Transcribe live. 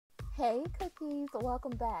Hey cookies,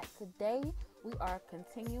 welcome back. Today we are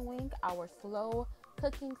continuing our slow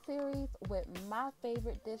cooking series with my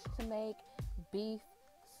favorite dish to make, beef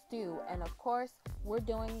stew. And of course, we're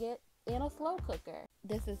doing it in a slow cooker.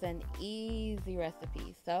 This is an easy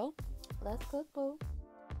recipe, so let's cook, boo.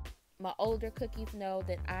 My older cookies know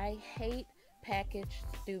that I hate packaged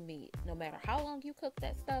stew meat. No matter how long you cook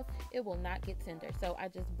that stuff, it will not get tender. So I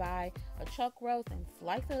just buy a chuck roast and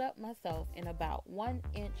slice it up myself in about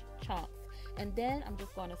 1-inch chunks. And then I'm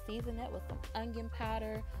just going to season it with some onion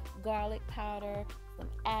powder, garlic powder, some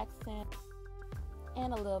accent,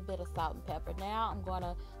 and a little bit of salt and pepper. Now I'm going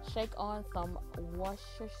to shake on some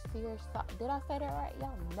Worcestershire sauce. Did I say that right?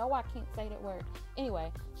 Y'all know I can't say that word.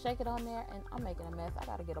 Anyway, shake it on there, and I'm making a mess. I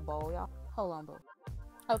got to get a bowl, y'all. Hold on, boo.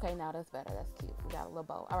 Okay, now that's better. That's cute. We got a little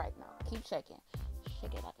bowl. All right, now keep shaking.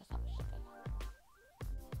 Shake it like it's something. Shake it.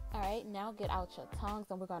 All right, now get out your tongs,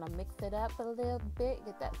 and we're going to mix it up a little bit.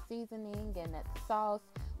 Get that seasoning and that sauce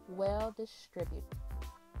well distributed.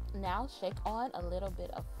 Now shake on a little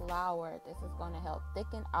bit of flour. This is going to help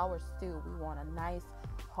thicken our stew. We want a nice,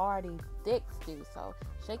 hearty, thick stew. So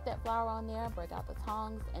shake that flour on there, break out the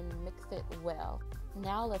tongs, and mix it well.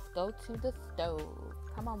 Now let's go to the stove.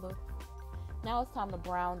 Come on, boo. Now it's time to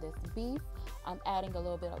brown this beef. I'm adding a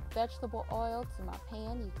little bit of vegetable oil to my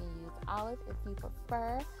pan. You can use olive if you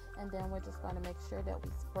prefer. And then we're just going to make sure that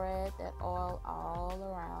we spread that oil all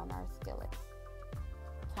around our skillet.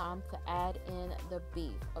 Time to add in the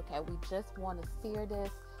beef. Okay, we just want to sear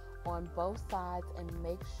this on both sides and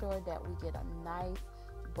make sure that we get a nice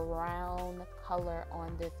brown color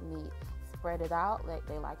on this meat. Spread it out.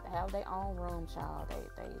 They like to have their own room, child.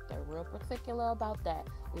 They're real particular about that.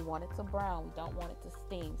 We want it to brown. We don't want it to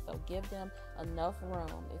steam. So give them enough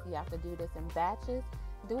room. If you have to do this in batches,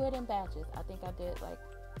 do it in batches. I think I did like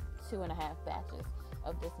 2.5 batches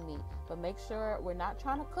of this meat. But make sure we're not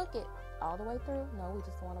trying to cook it all the way through. No, we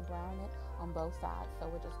just want to brown it on both sides. So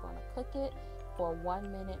we're just going to cook it for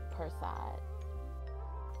 1 minute per side.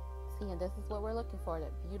 See, and this is what we're looking for,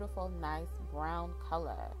 that beautiful, nice brown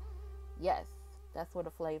color. Yes, that's where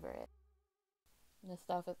the flavor is. This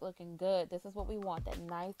stuff is looking good. This is what we want, that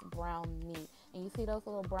nice brown meat. And you see those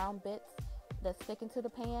little brown bits that's sticking to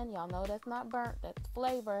the pan? Y'all know that's not burnt. That's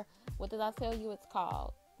flavor. What did I tell you it's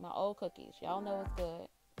called? My old cookies. Y'all know it's good.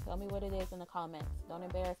 Tell me what it is in the comments. Don't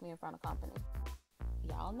embarrass me in front of company.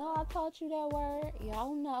 Y'all know I taught you that word.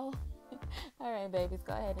 Y'all know. All right, babies,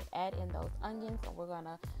 go ahead and add in those onions. And we're going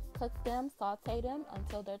to cook them, saute them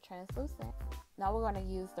until they're translucent. Now we're going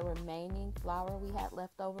to use the remaining flour we had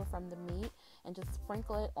left over from the meat and just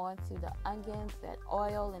sprinkle it onto the onions, that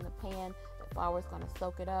oil in the pan. The flour is going to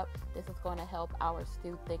soak it up. This is going to help our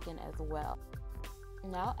stew thicken as well.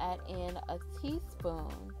 Now add in a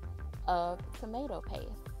teaspoon of tomato paste.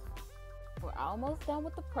 We're almost done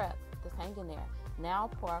with the prep. Just hang in there. Now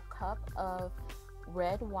pour a cup of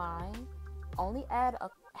red wine. Only add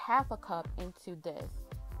half a cup into this.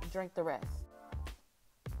 Drink the rest.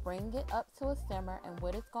 Bring it up to a simmer, and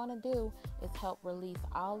what it's going to do is help release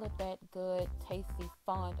all of that good, tasty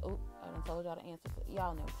fond. Oh, I done told y'all the answer to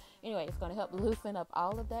y'all knew. Anyway, it's going to help loosen up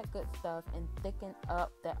all of that good stuff and thicken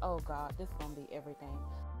up that. Oh God, this is going to be everything.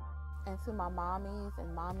 And to my mommies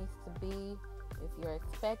and mommies to be, if you're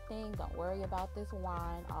expecting, don't worry about this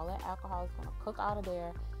wine. All that alcohol is going to cook out of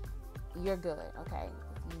there. You're good, okay?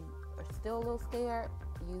 If you are still a little scared,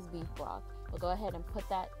 use beef broth. But go ahead and put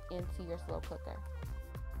that into your slow cooker.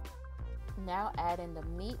 Now add in the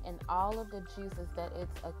meat and all of the juices that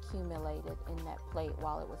it's accumulated in that plate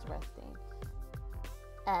while it was resting.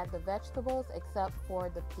 Add the vegetables except for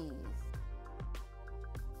the peas.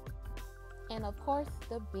 And of course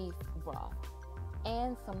the beef broth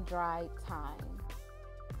and some dried thyme.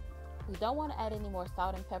 We don't want to add any more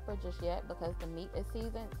salt and pepper just yet because the meat is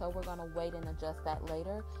seasoned, so we're going to wait and adjust that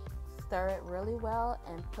later. Stir it really well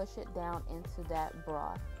and push it down into that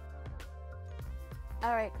broth.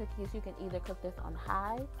 All right, cookies, you can either cook this on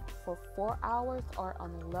high for 4 hours or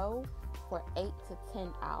on low for 8 to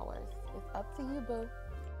 10 hours. It's up to you, boo.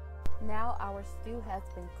 Now our stew has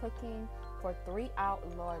been cooking for 3 hours.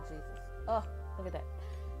 Lord Jesus. Oh, look at that.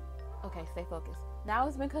 Okay, stay focused. Now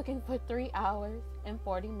it's been cooking for 3 hours and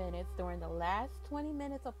 40 minutes. During the last 20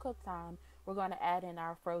 minutes of cook time, we're going to add in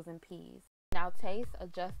our frozen peas. Now taste,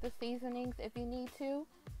 adjust the seasonings if you need to.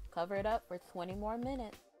 Cover it up for 20 more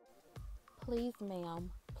minutes. Please, ma'am,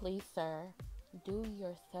 please, sir, do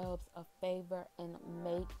yourselves a favor and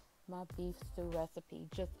make my beef stew recipe.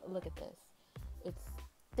 Just look at this. It's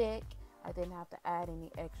thick. I didn't have to add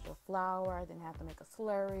any extra flour. I didn't have to make a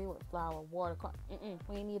slurry with flour, water.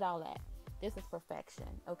 We need all that. This is perfection,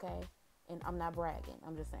 okay? And I'm not bragging.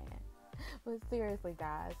 I'm just saying. But seriously,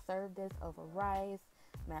 guys, serve this over rice,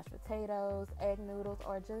 mashed potatoes, egg noodles,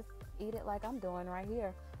 or just eat it like I'm doing right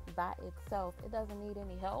here by itself. It doesn't need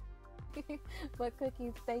any help. But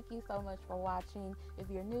cookies, thank you so much for watching. If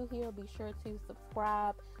you're new here, be sure to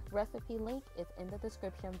subscribe. Recipe link is in the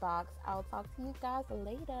description box. I'll talk to you guys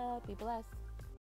later. Be blessed.